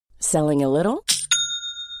Selling a little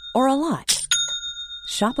or a lot?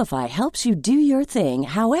 Shopify helps you do your thing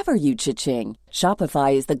however you cha-ching.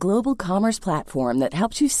 Shopify is the global commerce platform that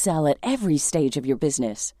helps you sell at every stage of your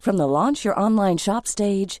business. From the launch your online shop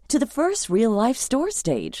stage to the first real-life store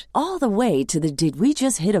stage, all the way to the did we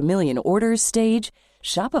just hit a million orders stage.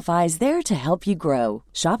 Shopify is there to help you grow.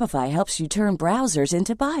 Shopify helps you turn browsers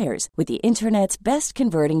into buyers with the internet's best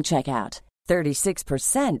converting checkout.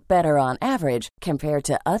 36% better on average compared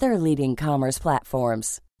to other leading commerce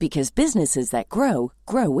platforms. Because businesses that grow,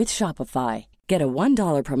 grow with Shopify. Get a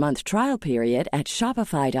 $1 per month trial period at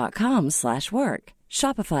shopify.com/work.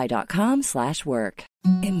 Shopify.com/work.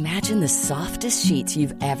 Imagine the softest sheets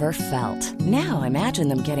you've ever felt. Now imagine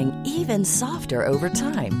them getting even softer over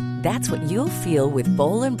time. That's what you'll feel with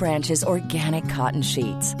Boll & Branch's organic cotton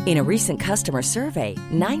sheets. In a recent customer survey,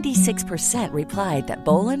 96% replied that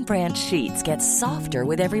Boll & Branch sheets get softer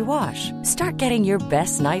with every wash. Start getting your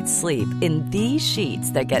best night's sleep in these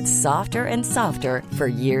sheets that get softer and softer for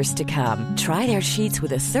years to come. Try their sheets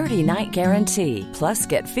with a 30-night guarantee. Plus,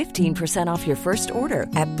 get 15% off your first order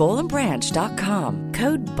at bollandbranch.com.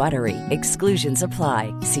 Code BUTTERY. Exclusions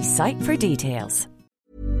apply. See site for details.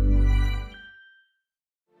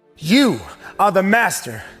 You are the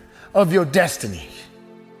master of your destiny.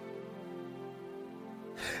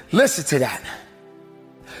 Listen to that.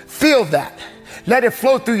 Feel that. Let it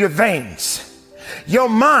flow through your veins. Your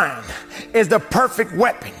mind is the perfect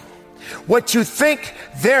weapon. What you think,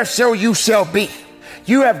 there shall you shall be.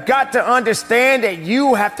 You have got to understand that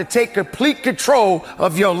you have to take complete control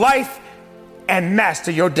of your life and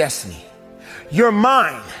master your destiny. Your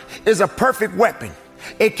mind is a perfect weapon.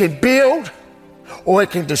 It can build or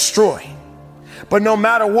it can destroy. But no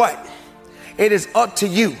matter what, it is up to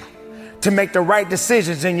you to make the right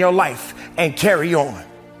decisions in your life and carry on.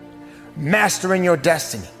 Mastering your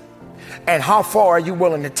destiny. And how far are you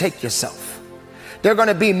willing to take yourself? There are going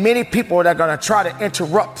to be many people that are going to try to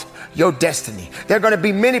interrupt your destiny. There are going to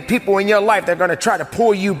be many people in your life that are going to try to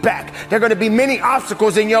pull you back. There are going to be many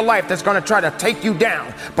obstacles in your life that's going to try to take you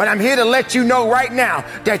down. But I'm here to let you know right now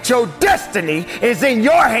that your destiny is in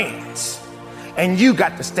your hands. And you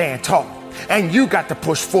got to stand tall. And you got to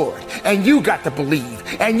push forward. And you got to believe.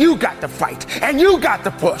 And you got to fight. And you got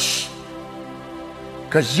to push.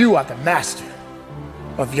 Because you are the master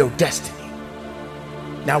of your destiny.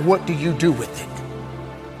 Now, what do you do with it?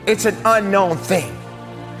 It's an unknown thing.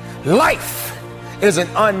 Life is an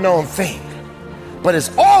unknown thing, but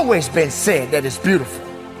it's always been said that it's beautiful.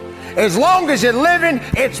 As long as you're living,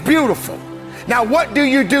 it's beautiful. Now, what do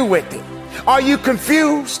you do with it? Are you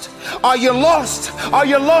confused? Are you lost? Are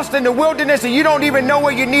you lost in the wilderness and you don't even know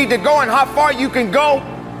where you need to go and how far you can go?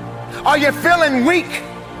 Are you feeling weak?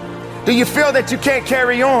 Do you feel that you can't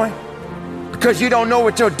carry on because you don't know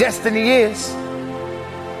what your destiny is?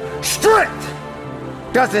 Strength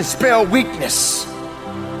doesn't spell weakness.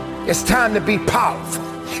 It's time to be powerful.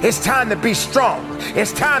 It's time to be strong.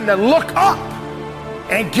 It's time to look up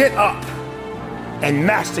and get up and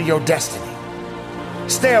master your destiny.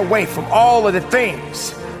 Stay away from all of the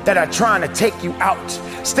things that are trying to take you out.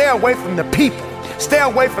 Stay away from the people. Stay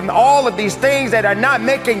away from all of these things that are not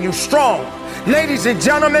making you strong. Ladies and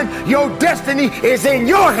gentlemen, your destiny is in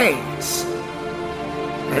your hands.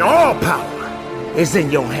 And all power is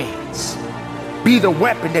in your hands. Be the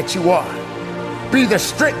weapon that you are. Be the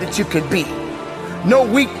strength that you can be. No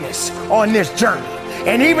weakness on this journey.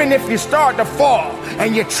 And even if you start to fall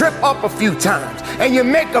and you trip up a few times and you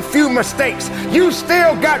make a few mistakes, you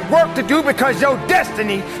still got work to do because your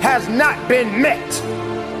destiny has not been met.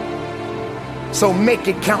 So make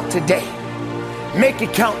it count today. Make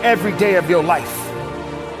it count every day of your life.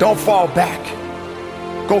 Don't fall back.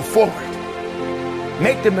 Go forward.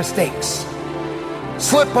 Make the mistakes.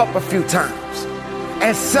 Slip up a few times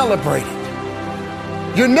and celebrate it.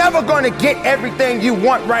 You're never going to get everything you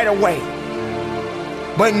want right away.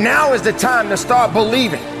 But now is the time to start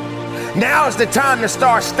believing. Now is the time to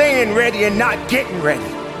start staying ready and not getting ready.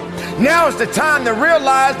 Now is the time to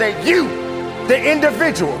realize that you, the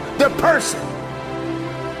individual, the person,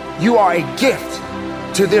 you are a gift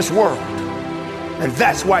to this world. And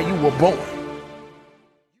that's why you were born.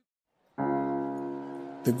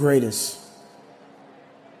 The greatest.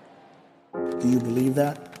 Do you believe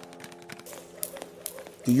that?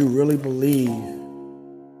 Do you really believe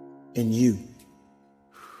in you?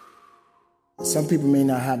 Some people may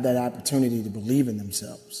not have that opportunity to believe in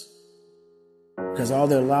themselves because all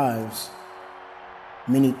their lives,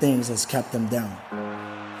 many things has kept them down.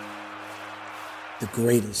 The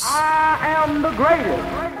greatest. I am the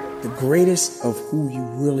greatest. The greatest of who you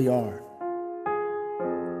really are.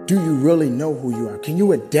 Do you really know who you are? Can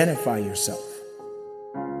you identify yourself?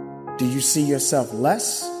 Do you see yourself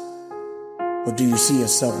less, or do you see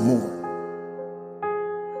yourself more?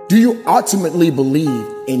 Do you ultimately believe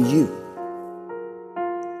in you,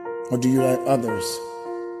 or do you let others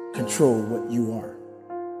control what you are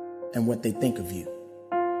and what they think of you?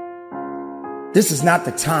 This is not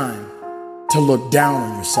the time to look down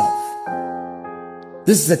on yourself.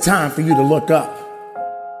 This is the time for you to look up,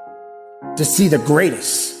 to see the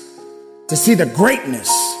greatest, to see the greatness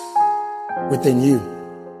within you.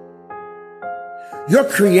 Your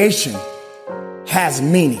creation has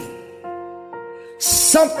meaning.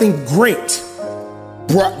 Something great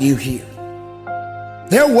brought you here.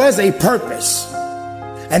 There was a purpose,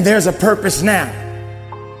 and there's a purpose now.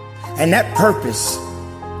 And that purpose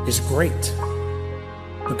is great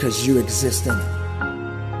because you exist in it.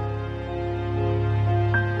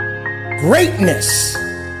 Greatness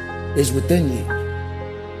is within you.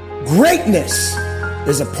 Greatness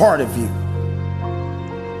is a part of you.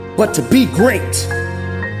 But to be great,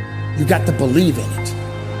 you got to believe in it.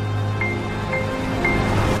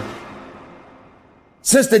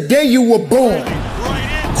 Since the day you were born,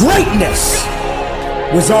 greatness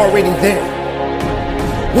was already there.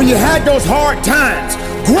 When you had those hard times,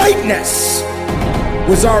 greatness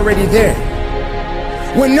was already there.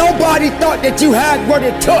 When nobody thought that you had what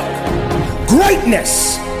it took,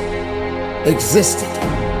 greatness existed.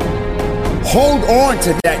 Hold on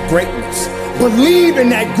to that greatness. Believe in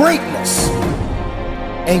that greatness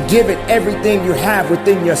and give it everything you have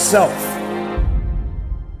within yourself.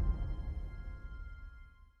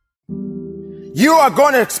 You are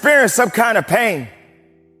going to experience some kind of pain.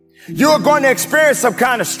 You are going to experience some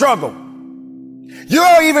kind of struggle.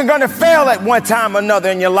 You're even going to fail at one time or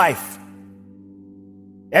another in your life.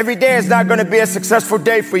 Every day is not going to be a successful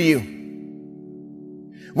day for you.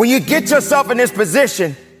 When you get yourself in this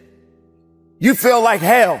position, you feel like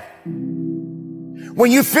hell. When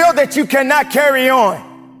you feel that you cannot carry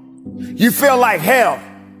on, you feel like hell.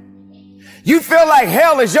 You feel like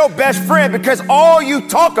hell is your best friend because all you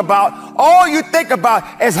talk about, all you think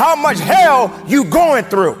about is how much hell you going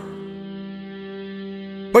through.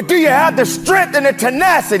 But do you have the strength and the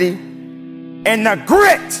tenacity and the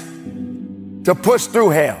grit to push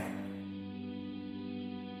through hell?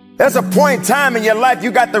 There's a point in time in your life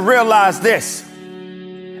you got to realize this.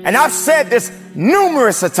 And I've said this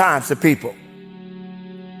numerous of times to people.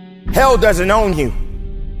 Hell doesn't own you.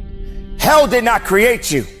 Hell did not create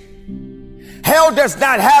you. Hell does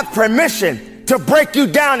not have permission to break you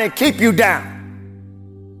down and keep you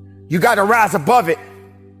down. You got to rise above it.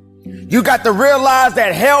 You got to realize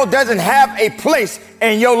that hell doesn't have a place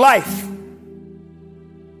in your life.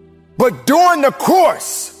 But during the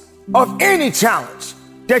course of any challenge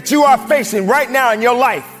that you are facing right now in your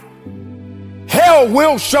life, hell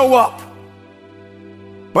will show up.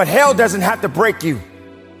 But hell doesn't have to break you.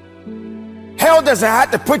 Hell doesn't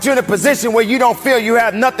have to put you in a position where you don't feel you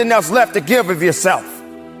have nothing else left to give of yourself.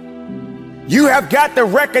 You have got to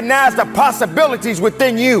recognize the possibilities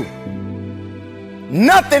within you.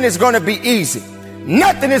 Nothing is going to be easy.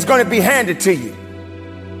 Nothing is going to be handed to you.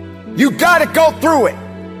 You got to go through it.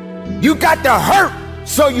 You got to hurt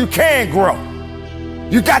so you can grow.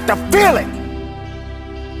 You got to feel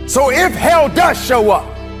it. So if hell does show up,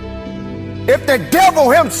 if the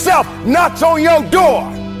devil himself knocks on your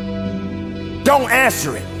door, don't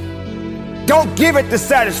answer it. Don't give it the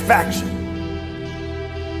satisfaction.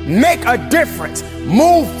 Make a difference.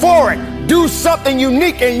 Move forward. Do something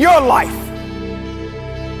unique in your life.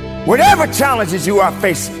 Whatever challenges you are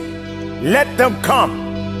facing, let them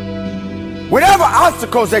come. Whatever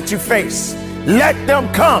obstacles that you face, let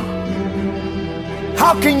them come.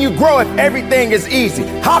 How can you grow if everything is easy?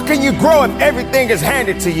 How can you grow if everything is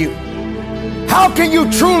handed to you? How can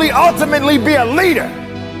you truly ultimately be a leader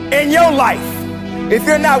in your life if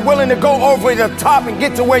you're not willing to go over the top and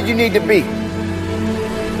get to where you need to be?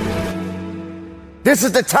 This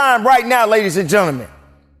is the time right now, ladies and gentlemen.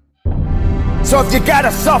 So if you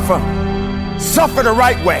gotta suffer, suffer the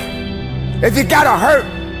right way. If you gotta hurt,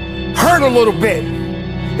 hurt a little bit.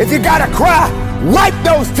 If you gotta cry, wipe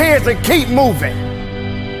those tears and keep moving.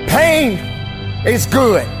 Pain is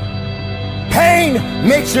good. Pain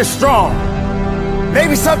makes you strong.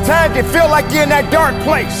 Maybe sometimes you feel like you're in that dark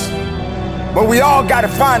place, but we all gotta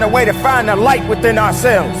find a way to find the light within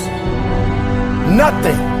ourselves.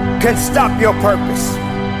 Nothing can stop your purpose.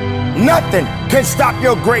 Nothing can stop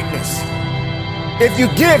your greatness. If you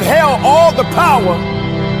give hell all the power,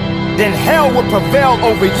 then hell will prevail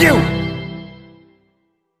over you.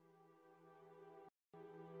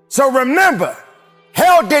 So remember,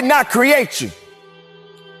 hell did not create you.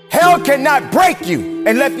 Hell cannot break you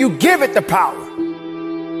unless you give it the power.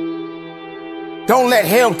 Don't let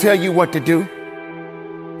hell tell you what to do.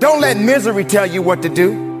 Don't let misery tell you what to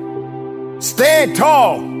do. Stand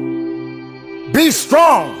tall. Be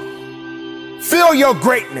strong. Feel your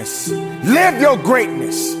greatness. Live your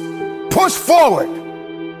greatness. Push forward.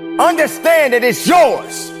 Understand that it's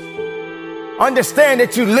yours. Understand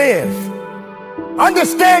that you live.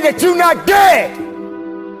 Understand that you're not dead.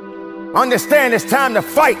 Understand it's time to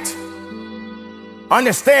fight.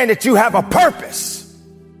 Understand that you have a purpose.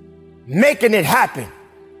 Making it happen.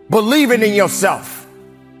 Believing in yourself.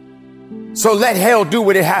 So let hell do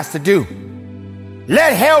what it has to do.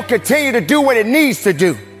 Let hell continue to do what it needs to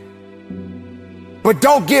do. But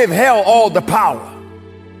don't give hell all the power.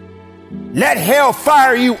 Let hell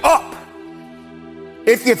fire you up.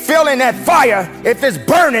 If you're feeling that fire, if it's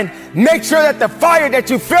burning, make sure that the fire that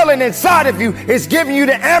you're feeling inside of you is giving you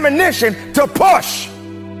the ammunition to push,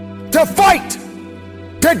 to fight,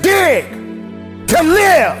 to dig, to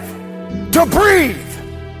live, to breathe.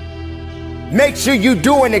 Make sure you're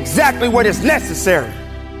doing exactly what is necessary.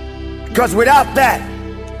 Because without that,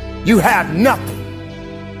 you have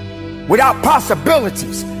nothing. Without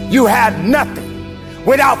possibilities, you have nothing.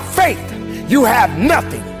 Without faith, you have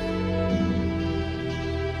nothing.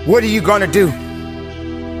 What are you gonna do?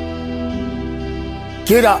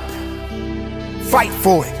 Get up. Fight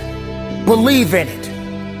for it. Believe in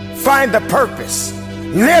it. Find the purpose.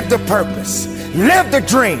 Live the purpose. Live the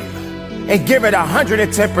dream. And give it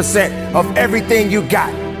 110% of everything you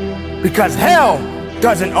got. Because hell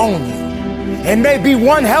doesn't own you. It may be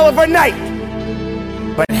one hell of a night,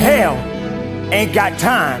 but hell ain't got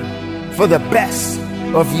time for the best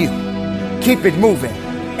of you. Keep it moving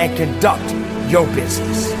and conduct your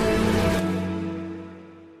business.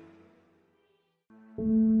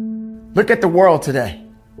 Look at the world today.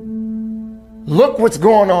 Look what's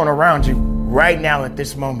going on around you right now at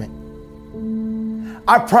this moment.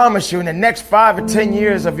 I promise you, in the next 5 or 10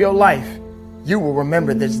 years of your life, you will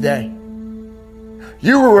remember this day.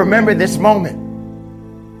 You will remember this moment.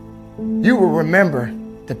 You will remember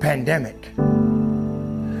the pandemic.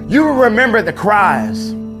 You will remember the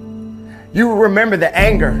cries. You will remember the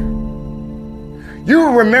anger. You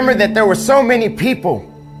will remember that there were so many people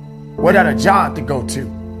without a job to go to.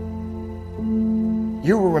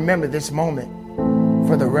 You will remember this moment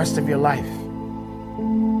for the rest of your life.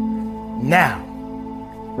 Now,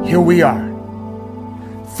 here we are.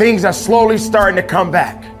 Things are slowly starting to come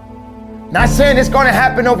back. Not saying it's going to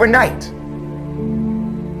happen overnight,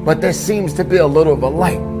 but there seems to be a little of a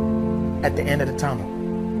light at the end of the tunnel.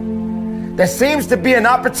 There seems to be an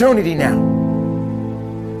opportunity now.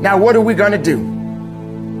 Now, what are we going to do?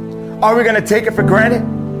 Are we going to take it for granted?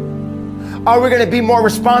 Are we going to be more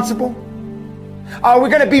responsible? Are we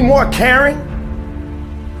going to be more caring?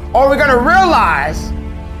 Are we going to realize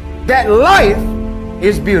that life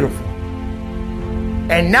is beautiful?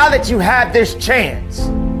 And now that you have this chance,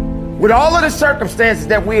 with all of the circumstances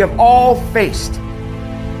that we have all faced,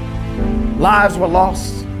 lives were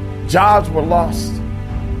lost, jobs were lost,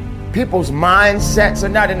 people's mindsets are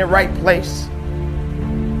not in the right place.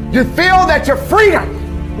 You feel that your freedom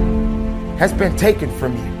has been taken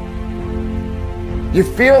from you. You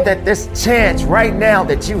feel that this chance right now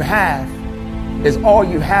that you have is all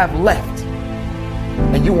you have left,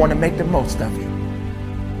 and you want to make the most of it.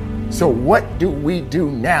 So what do we do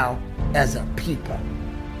now as a people?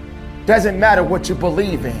 Doesn't matter what you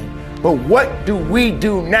believe in, but what do we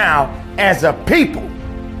do now as a people?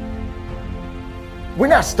 We're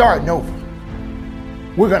not starting over.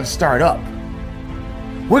 We're going to start up.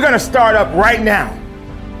 We're going to start up right now.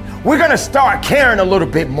 We're going to start caring a little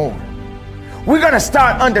bit more. We're going to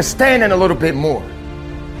start understanding a little bit more.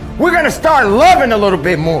 We're going to start loving a little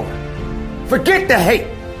bit more. Forget the hate.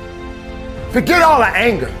 Forget all the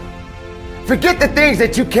anger. Forget the things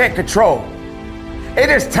that you can't control. It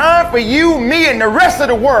is time for you, me, and the rest of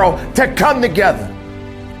the world to come together.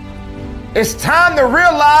 It's time to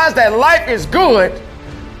realize that life is good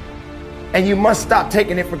and you must stop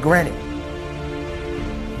taking it for granted.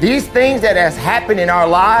 These things that has happened in our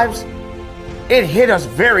lives, it hit us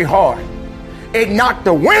very hard. It knocked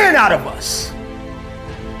the wind out of us.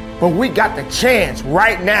 But we got the chance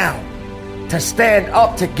right now to stand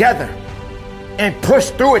up together and push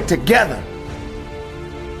through it together.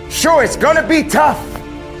 Sure, it's going to be tough.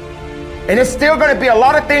 And it's still going to be a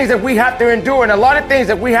lot of things that we have to endure and a lot of things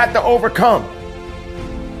that we have to overcome.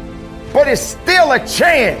 But it's still a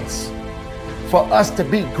chance for us to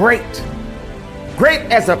be great. Great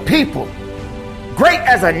as a people. Great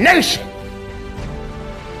as a nation.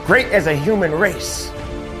 Great as a human race.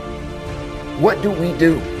 What do we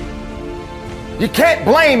do? You can't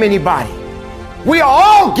blame anybody. We are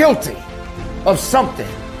all guilty of something.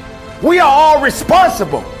 We are all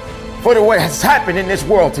responsible for what has happened in this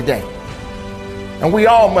world today. And we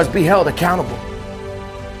all must be held accountable.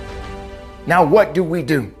 Now, what do we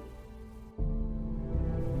do?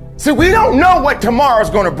 See, we don't know what tomorrow's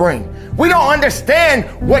going to bring. We don't understand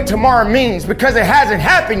what tomorrow means because it hasn't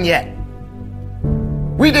happened yet.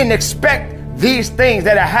 We didn't expect these things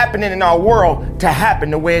that are happening in our world to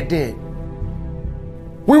happen the way it did.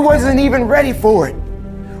 We wasn't even ready for it.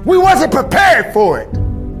 We wasn't prepared for it.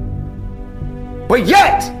 But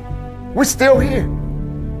yet, we're still here.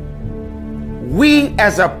 We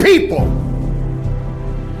as a people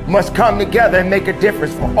must come together and make a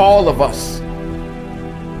difference for all of us.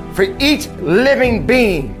 For each living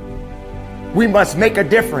being, we must make a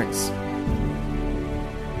difference.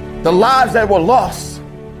 The lives that were lost,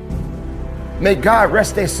 may God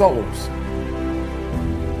rest their souls.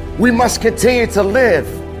 We must continue to live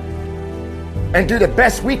and do the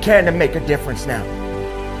best we can to make a difference now.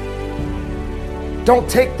 Don't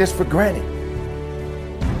take this for granted.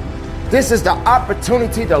 This is the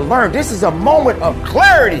opportunity to learn. This is a moment of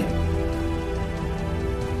clarity.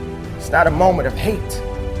 It's not a moment of hate.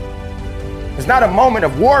 It's not a moment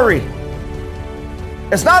of worry.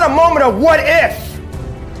 It's not a moment of what if.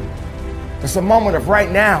 It's a moment of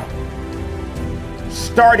right now.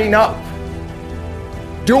 Starting up.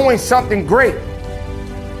 Doing something great.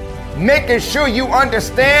 Making sure you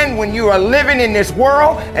understand when you are living in this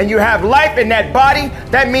world and you have life in that body,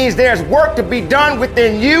 that means there's work to be done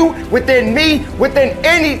within you, within me, within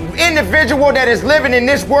any individual that is living in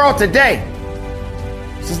this world today.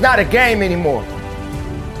 This is not a game anymore.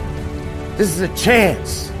 This is a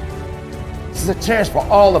chance. This is a chance for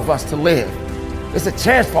all of us to live. It's a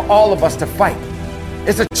chance for all of us to fight.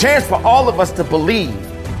 It's a chance for all of us to believe.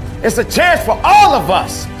 It's a chance for all of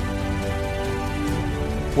us,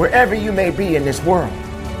 wherever you may be in this world,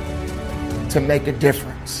 to make a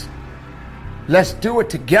difference. Let's do it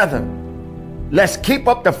together. Let's keep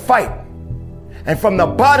up the fight. And from the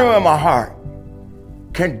bottom of my heart,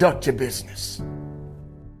 conduct your business.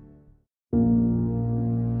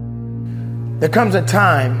 There comes a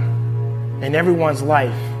time in everyone's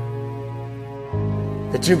life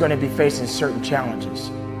that you're going to be facing certain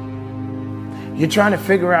challenges. You're trying to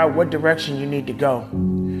figure out what direction you need to go.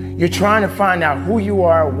 You're trying to find out who you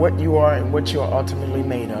are, what you are, and what you're ultimately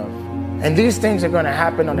made of. And these things are going to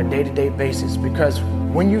happen on a day-to-day basis because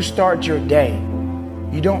when you start your day,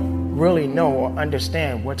 you don't really know or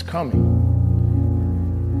understand what's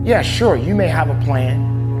coming. Yeah, sure, you may have a plan.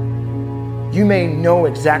 You may know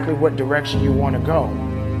exactly what direction you want to go.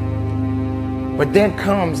 But then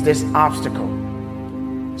comes this obstacle,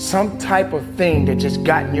 some type of thing that just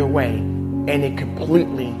got in your way, and it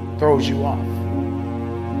completely throws you off.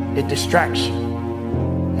 It distracts you.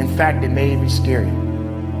 In fact, it may even scare you.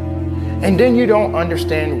 And then you don't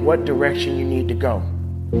understand what direction you need to go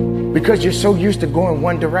because you're so used to going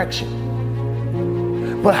one direction.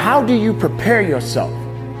 But how do you prepare yourself?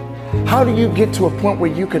 How do you get to a point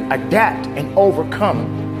where you can adapt and overcome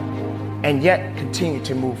and yet continue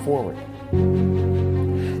to move forward?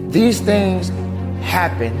 These things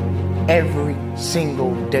happen every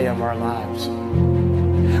single day of our lives.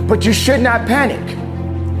 But you should not panic.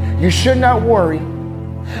 You should not worry,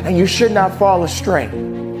 and you should not fall astray.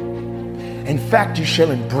 In fact, you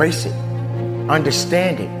shall embrace it,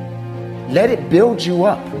 understand it, let it build you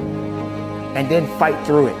up, and then fight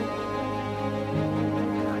through it.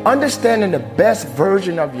 Understanding the best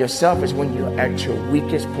version of yourself is when you're at your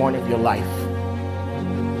weakest point of your life,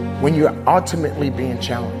 when you're ultimately being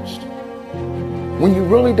challenged, when you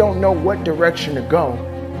really don't know what direction to go,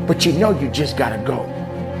 but you know you just gotta go.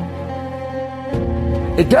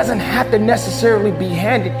 It doesn't have to necessarily be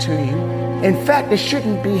handed to you. In fact, it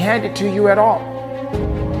shouldn't be handed to you at all.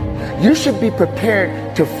 You should be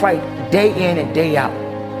prepared to fight day in and day out.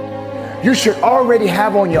 You should already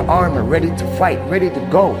have on your armor, ready to fight, ready to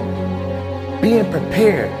go, being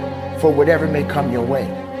prepared for whatever may come your way.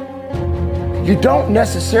 You don't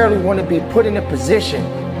necessarily want to be put in a position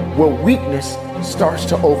where weakness starts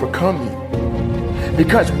to overcome you.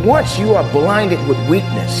 Because once you are blinded with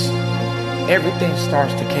weakness, everything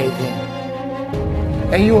starts to cave in.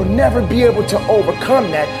 And you'll never be able to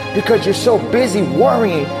overcome that because you're so busy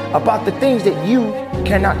worrying about the things that you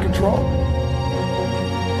cannot control.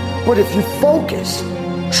 But if you focus,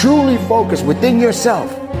 truly focus within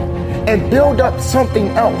yourself and build up something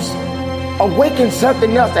else, awaken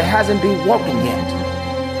something else that hasn't been woken yet,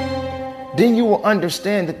 then you will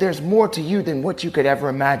understand that there's more to you than what you could ever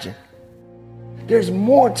imagine. There's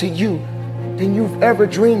more to you than you've ever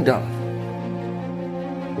dreamed of.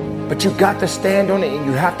 But you got to stand on it and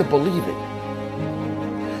you have to believe it.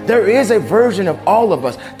 There is a version of all of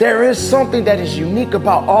us. There is something that is unique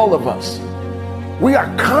about all of us. We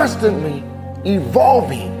are constantly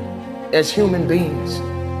evolving as human beings.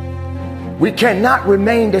 We cannot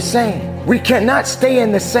remain the same. We cannot stay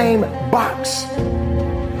in the same box.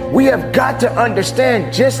 We have got to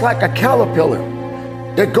understand, just like a caterpillar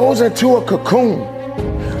that goes into a cocoon,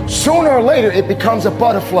 sooner or later it becomes a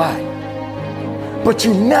butterfly. But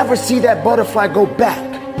you never see that butterfly go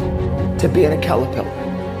back to being a caterpillar.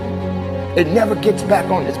 It never gets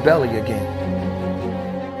back on its belly again.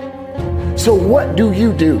 So what do?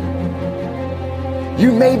 You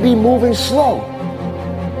may be moving slow,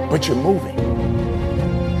 but you're moving.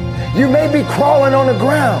 You may be crawling on the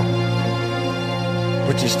ground,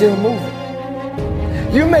 but you're still moving.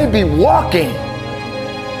 You may be walking,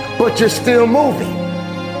 but you're still moving.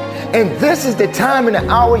 And this is the time and the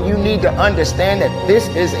hour you need to understand that this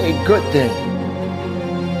is a good thing.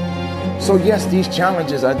 So yes, these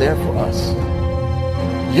challenges are there for us.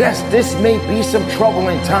 Yes, this may be some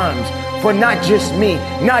troubling times for not just me,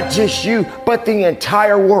 not just you, but the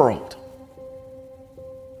entire world.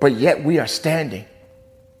 But yet we are standing.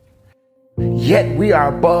 Yet we are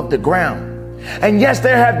above the ground. And yes,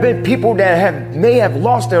 there have been people that may have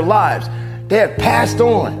lost their lives. They have passed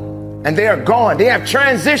on and they are gone. They have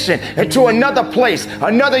transitioned into another place,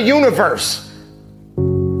 another universe.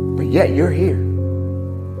 But yet you're here.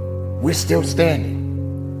 We're still standing.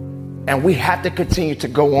 And we have to continue to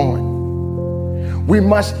go on. We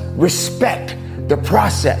must respect the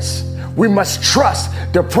process. We must trust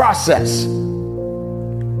the process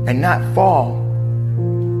and not fall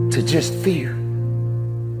to just fear,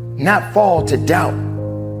 not fall to doubt,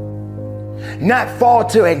 not fall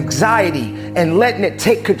to anxiety and letting it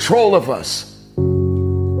take control of us.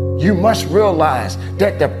 You must realize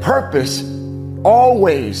that the purpose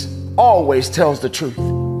always tells the truth.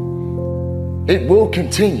 It will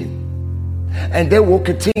continue, and there will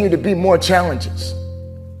continue to be more challenges,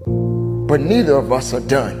 but neither of us are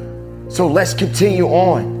done. So let's continue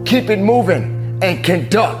on, keep it moving, and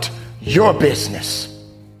conduct your business.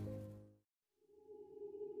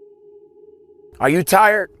 Are you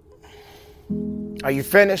tired? Are you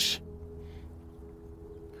finished?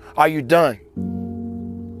 Are you done?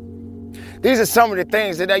 These are some of the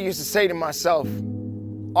things that I used to say to myself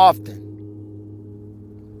often.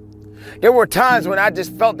 There were times when I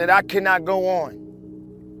just felt that I could not go on.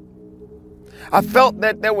 I felt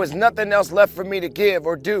that there was nothing else left for me to give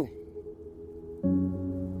or do.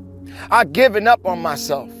 I'd given up on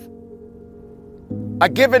myself.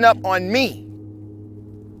 I'd given up on me.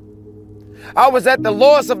 I was at the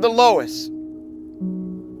lowest of the lowest.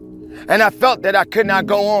 And I felt that I could not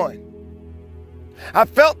go on. I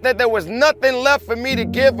felt that there was nothing left for me to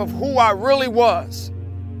give of who I really was.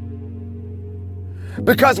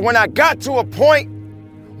 Because when I got to a point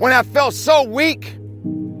when I felt so weak,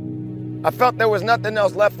 I felt there was nothing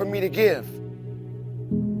else left for me to give.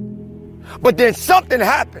 But then something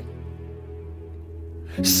happened.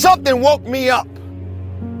 Something woke me up.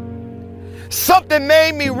 Something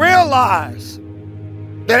made me realize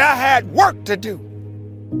that I had work to do.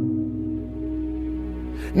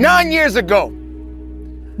 9 years ago,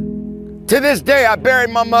 to this day, I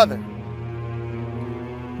buried my mother.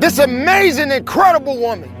 This amazing, incredible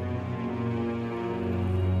woman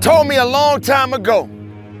told me a long time ago,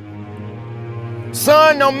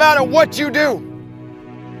 son, no matter what you do,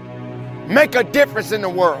 make a difference in the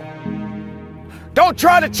world. Don't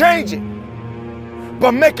try to change it,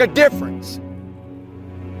 but make a difference.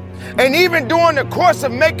 And even during the course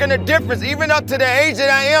of making a difference, even up to the age that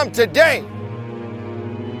I am today,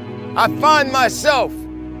 I find myself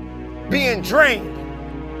being drained,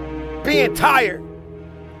 being tired.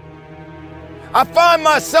 I find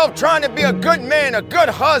myself trying to be a good man, a good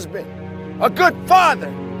husband, a good father.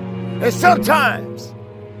 And sometimes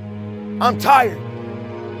I'm tired.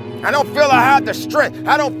 I don't feel I have the strength.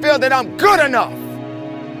 I don't feel that I'm good enough.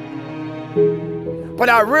 But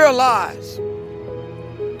I realize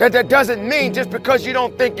that doesn't mean just because you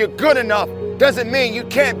don't think you're good enough, doesn't mean you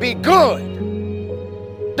can't be good.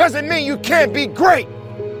 Doesn't mean you can't be great.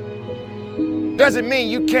 Doesn't mean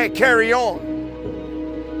you can't carry on.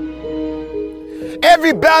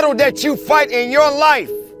 Every battle that you fight in your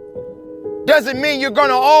life doesn't mean you're going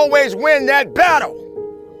to always win that battle.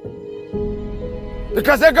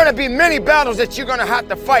 Because there are going to be many battles that you're going to have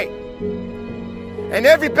to fight. And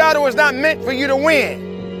every battle is not meant for you to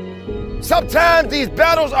win. Sometimes these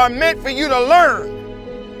battles are meant for you to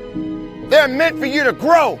learn. They're meant for you to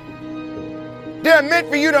grow. They're meant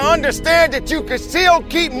for you to understand that you can still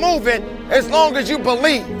keep moving as long as you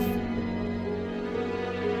believe.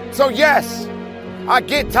 So yes, I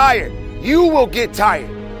get tired. You will get tired.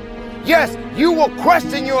 Yes, you will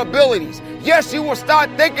question your abilities. Yes, you will start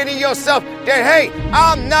thinking to yourself that, hey,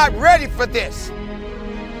 I'm not ready for this.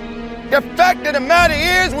 The fact of the matter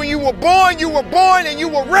is, when you were born and you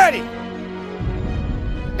were ready.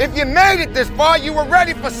 If you made it this far, you were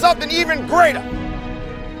ready for something even greater.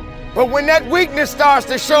 But when that weakness starts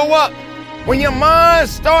to show up, when your mind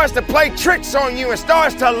starts to play tricks on you and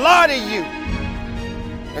starts to lie to you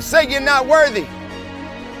and say you're not worthy,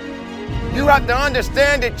 you have to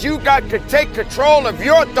understand that you got to take control of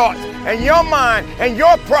your thoughts and your mind and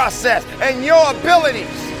your process and your abilities.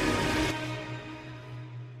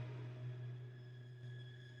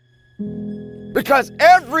 Because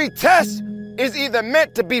every test is either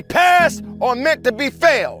meant to be passed or meant to be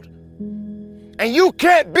failed. And you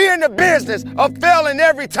can't be in the business of failing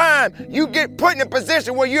every time you get put in a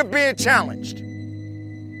position where you're being challenged.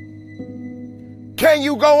 Can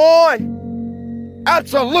you go on?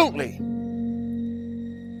 Absolutely.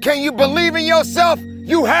 Can you believe in yourself?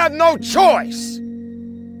 You have no choice.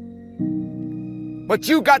 But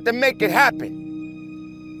you got to make it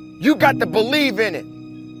happen. You got to believe in it.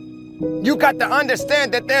 You got to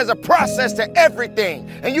understand that there's a process to everything,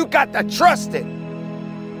 and you got to trust it.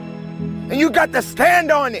 And you got to stand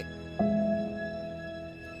on it.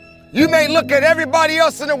 You may look at everybody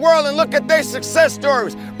else in the world and look at their success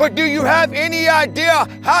stories, but do you have any idea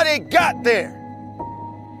how they got there?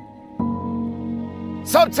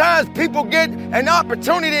 Sometimes people get an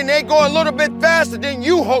opportunity and they go a little bit faster than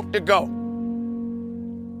you hope to go.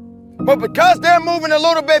 But because they're moving a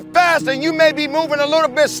little bit faster and you may be moving a little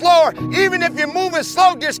bit slower, even if you're moving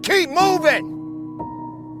slow, just keep moving.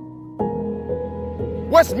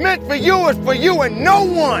 What's meant for you is for you, and no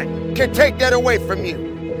one can take that away from you.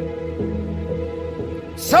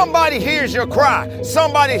 Somebody hears your cry.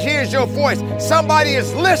 Somebody hears your voice. Somebody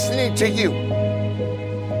is listening to you.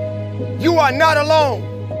 You are not alone.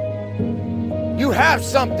 You have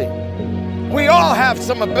something. We all have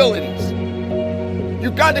some abilities.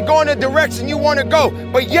 You got to go in the direction you want to go.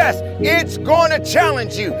 But yes, it's going to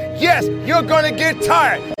challenge you. Yes, you're going to get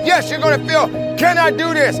tired. Yes, you're going to feel, can I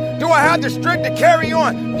do this? Do I have the strength to carry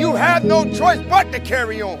on? You have no choice but to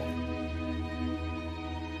carry on.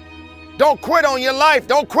 Don't quit on your life.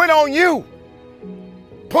 Don't quit on you.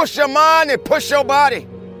 Push your mind and push your body.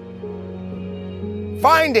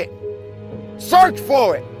 Find it. Search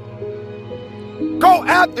for it. Go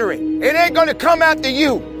after it. It ain't going to come after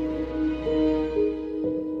you.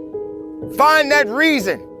 Find that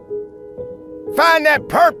reason. Find that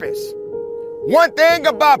purpose. One thing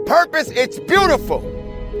about purpose, it's beautiful.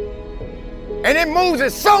 And it moves in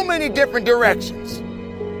so many different directions.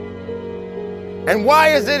 And why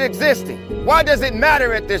is it existing? Why does it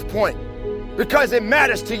matter at this point? Because it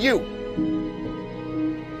matters to you.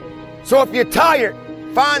 So if you're tired,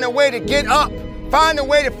 find a way to get up. Find a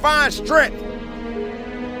way to find strength.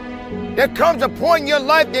 There comes a point in your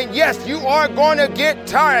life that, yes, you are going to get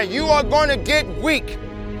tired. You are going to get weak.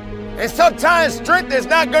 And sometimes strength is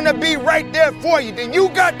not going to be right there for you. Then you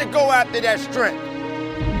got to go after that strength.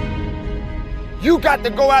 You got to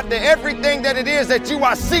go after everything that it is that you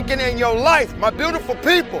are seeking in your life, my beautiful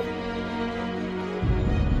people.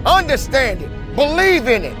 Understand it. Believe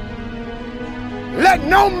in it. Let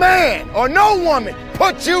no man or no woman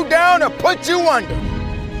put you down or put you under.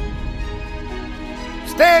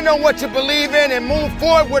 Stand on what you believe in and move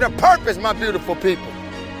forward with a purpose, my beautiful people.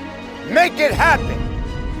 Make it happen.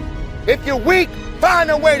 If you're weak,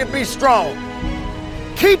 find a way to be strong.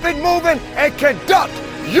 Keep it moving and conduct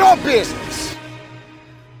your business.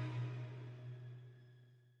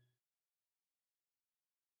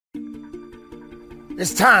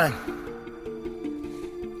 It's time.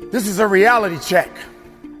 This is a reality check.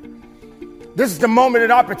 This is the moment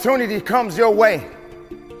that opportunity comes your way.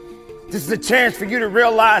 This is a chance for you to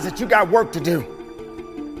realize that you got work to do.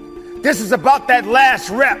 This is about that last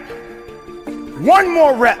rep. One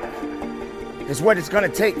more rep is what it's going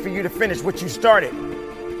to take for you to finish what you started.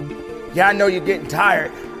 Yeah, I know you're getting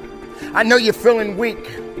tired. I know you're feeling weak.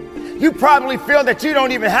 You probably feel that you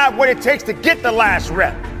don't even have what it takes to get the last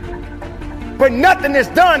rep. But nothing is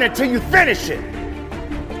done until you finish it.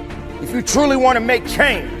 If you truly want to make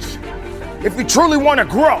change, if you truly want to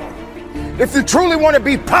grow, if you truly want to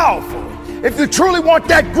be powerful, if you truly want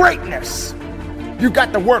that greatness, you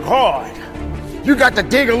got to work hard. You got to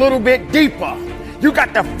dig a little bit deeper. You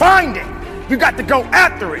got to find it. You got to go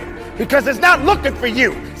after it because it's not looking for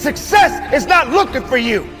you. Success is not looking for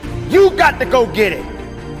you. You got to go get it.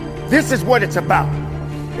 This is what it's about.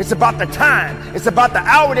 It's about the time. It's about the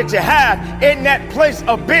hour that you have in that place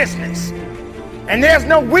of business. And there's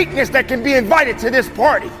no weakness that can be invited to this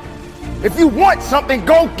party. If you want something,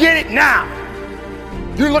 go get it now.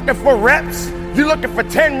 You're looking for reps? You're looking for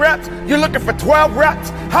 10 reps? You're looking for 12 reps?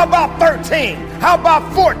 How about 13? How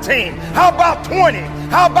about 14? How about 20?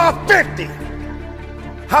 How about 50?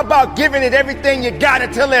 How about giving it everything you got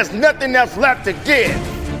until there's nothing else left to give?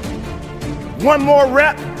 One more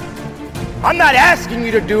rep? I'm not asking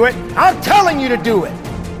you to do it. I'm telling you to do it.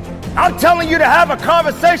 I'm telling you to have a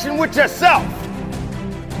conversation with yourself.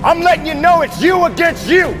 I'm letting you know it's you against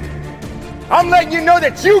you. I'm letting you know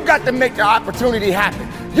that you got to make the opportunity happen.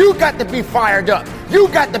 You got to be fired up. You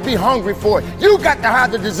got to be hungry for it. You got to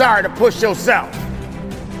have the desire to push yourself.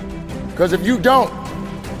 Because if you don't,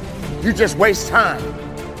 you just waste time.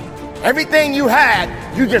 Everything you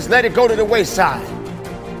had, you just let it go to the wayside.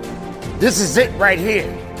 This is it right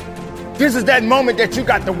here. This is that moment that you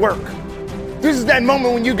got to work. This is that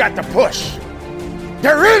moment when you got to push.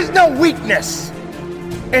 There is no weakness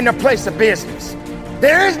in the place of business.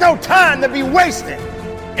 There is no time to be wasted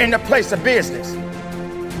in the place of business.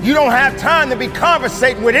 You don't have time to be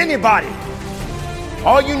conversating with anybody.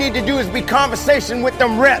 All you need to do is be conversation with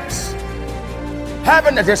them reps.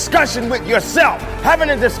 Having a discussion with yourself. Having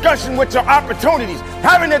a discussion with your opportunities.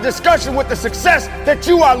 Having a discussion with the success that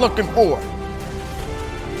you are looking for.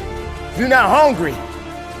 If you're not hungry,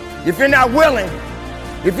 if you're not willing,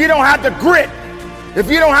 if you don't have the grit, if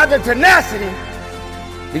you don't have the tenacity,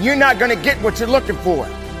 then you're not going to get what you're looking for.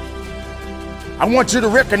 I want you to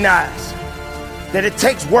recognize that it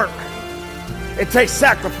takes work. It takes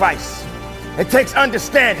sacrifice. It takes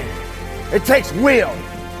understanding. It takes will.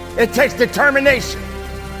 It takes determination.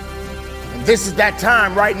 And this is that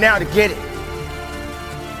time right now to get it.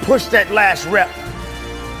 Push that last rep.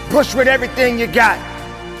 Push with everything you got.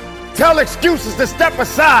 Tell excuses to step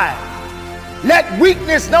aside. Let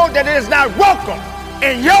weakness know that it is not welcome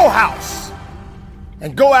in your house.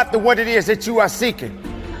 And go after what it is that you are seeking.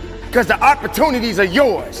 Because the opportunities are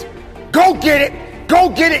yours. Go get it. Go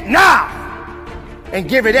get it now. And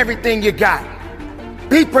give it everything you got.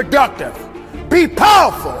 Be productive. Be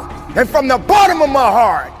powerful. And from the bottom of my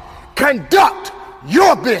heart, conduct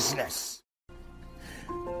your business.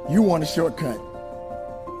 You want a shortcut.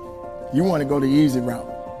 You want to go the easy route.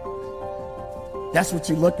 That's what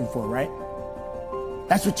you're looking for, right?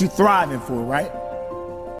 That's what you're thriving for, right?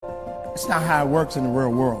 It's not how it works in the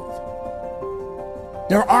real world.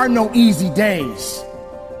 There are no easy days.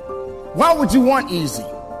 Why would you want easy?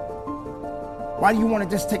 Why do you want to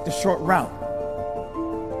just take the short route?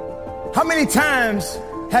 How many times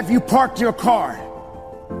have you parked your car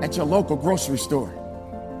at your local grocery store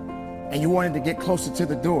and you wanted to get closer to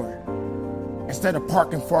the door instead of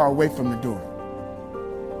parking far away from the door?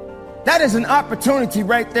 That is an opportunity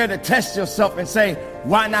right there to test yourself and say,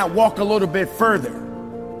 why not walk a little bit further?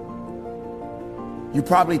 You're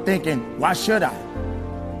probably thinking, why should I?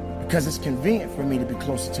 Because it's convenient for me to be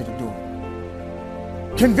closer to the door.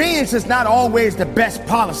 Convenience is not always the best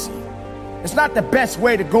policy. It's not the best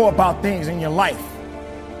way to go about things in your life.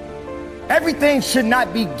 Everything should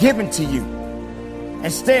not be given to you.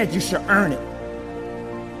 Instead, you should earn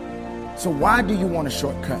it. So why do you want a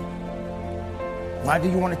shortcut? Why do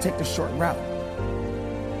you want to take the short route?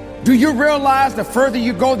 Do you realize the further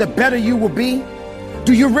you go, the better you will be?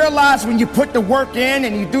 Do you realize when you put the work in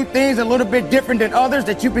and you do things a little bit different than others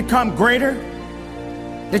that you become greater?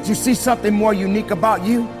 That you see something more unique about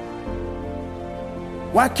you?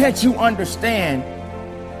 Why can't you understand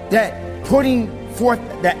that putting forth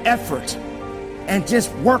the effort and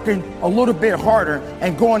just working a little bit harder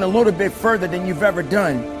and going a little bit further than you've ever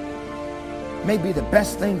done may be the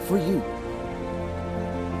best thing for you?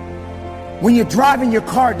 When you're driving your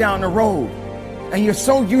car down the road and you're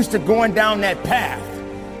so used to going down that path,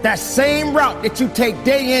 that same route that you take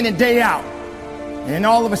day in and day out, and then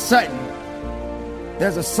all of a sudden,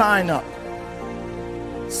 there's a sign up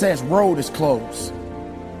that says road is closed.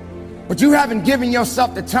 But you haven't given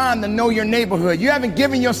yourself the time to know your neighborhood. You haven't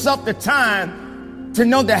given yourself the time to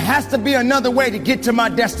know there has to be another way to get to my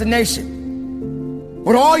destination.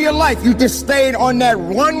 But all your life, you just stayed on that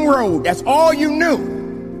one road. That's all you knew.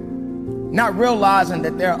 Not realizing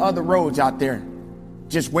that there are other roads out there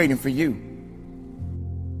just waiting for you.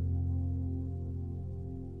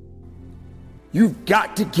 You've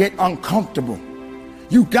got to get uncomfortable.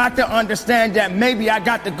 You've got to understand that maybe I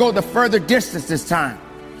got to go the further distance this time.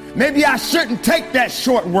 Maybe I shouldn't take that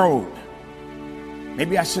short road.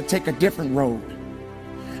 Maybe I should take a different road.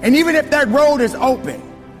 And even if that road is open,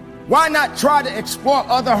 why not try to explore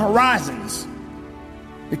other horizons?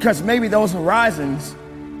 Because maybe those horizons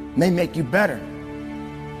may make you better,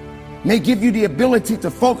 may give you the ability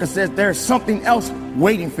to focus that there's something else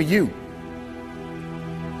waiting for you.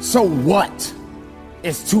 So what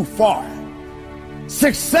is too far?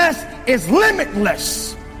 Success is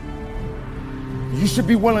limitless. You should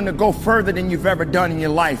be willing to go further than you've ever done in your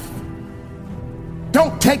life.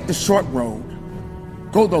 Don't take the short road.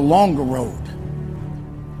 Go the longer road.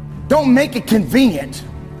 Don't make it convenient.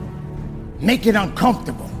 Make it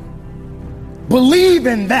uncomfortable. Believe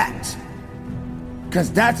in that, because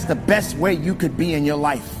that's the best way you could be in your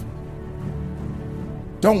life.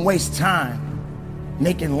 Don't waste time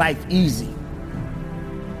making life easy.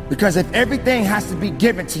 Because if everything has to be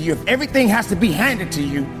given to you, if everything has to be handed to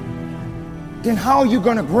you, then how are you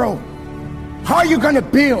going to grow? How are you going to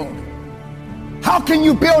build? How can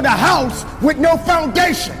you build a house with no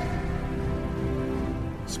foundation?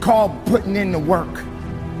 It's called putting in the work,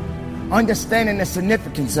 understanding the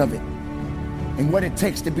significance of it, and what it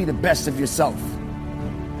takes to be the best of yourself.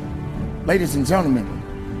 Ladies and gentlemen,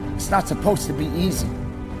 it's not supposed to be easy.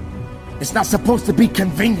 It's not supposed to be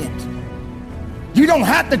convenient. You don't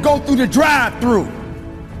have to go through the drive-through.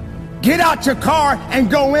 Get out your car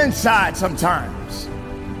and go inside sometimes.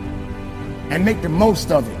 And make the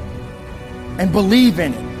most of it. And believe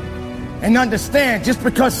in it. And understand, just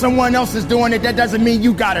because someone else is doing it, that doesn't mean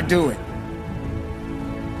you gotta do it.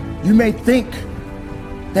 You may think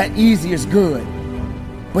that easy is good,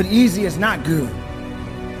 but easy is not good.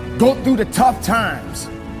 Go through the tough times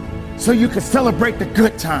so you can celebrate the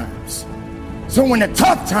good times. So when the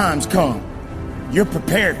tough times come, you're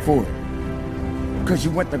prepared for it. Because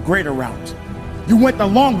you went the greater route. You went the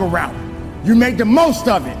longer route. You made the most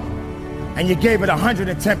of it. And you gave it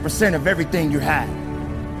 110% of everything you had.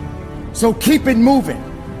 So keep it moving.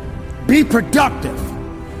 Be productive.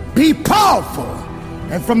 Be powerful.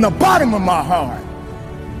 And from the bottom of my heart,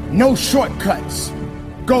 no shortcuts.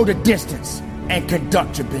 Go the distance and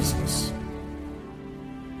conduct your business.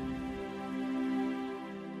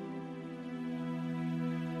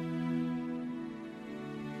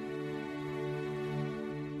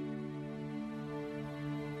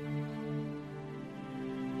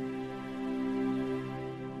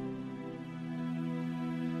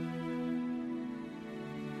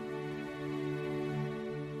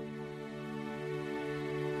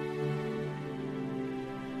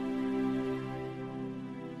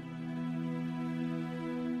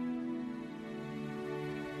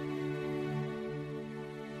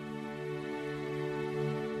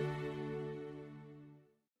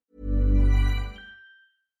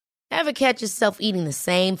 Ever catch yourself eating the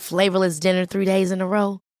same flavorless dinner 3 days in a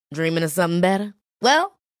row? Dreaming of something better?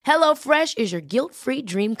 Well, HelloFresh is your guilt-free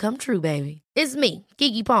dream come true, baby. It's me,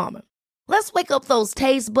 Keke Palmer. Let's wake up those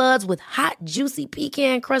taste buds with hot, juicy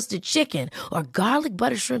pecan-crusted chicken or garlic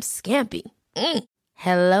butter shrimp scampi.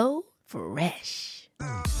 Hello Fresh.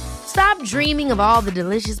 Stop dreaming of all the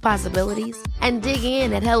delicious possibilities and dig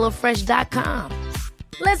in at HelloFresh.com.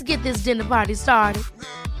 Let's get this dinner party started.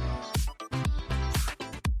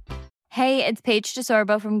 Hey, it's Paige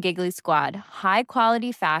DeSorbo from Giggly Squad. High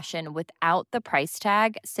quality fashion without the price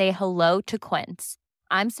tag. Say hello to Quince.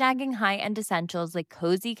 I'm snagging high-end essentials like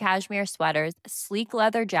cozy cashmere sweaters, sleek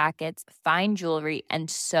leather jackets, fine jewelry,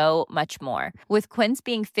 and so much more. With Quince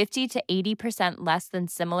being 50 to 80% less than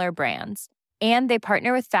similar brands. And they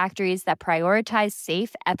partner with factories that prioritize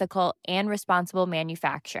safe, ethical, and responsible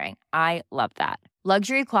manufacturing. I love that.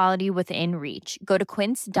 Luxury quality within reach. Go to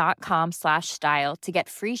quince.com/style to get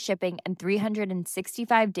free shipping and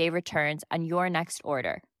 365-day returns on your next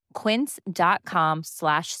order.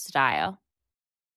 Quince.com/style.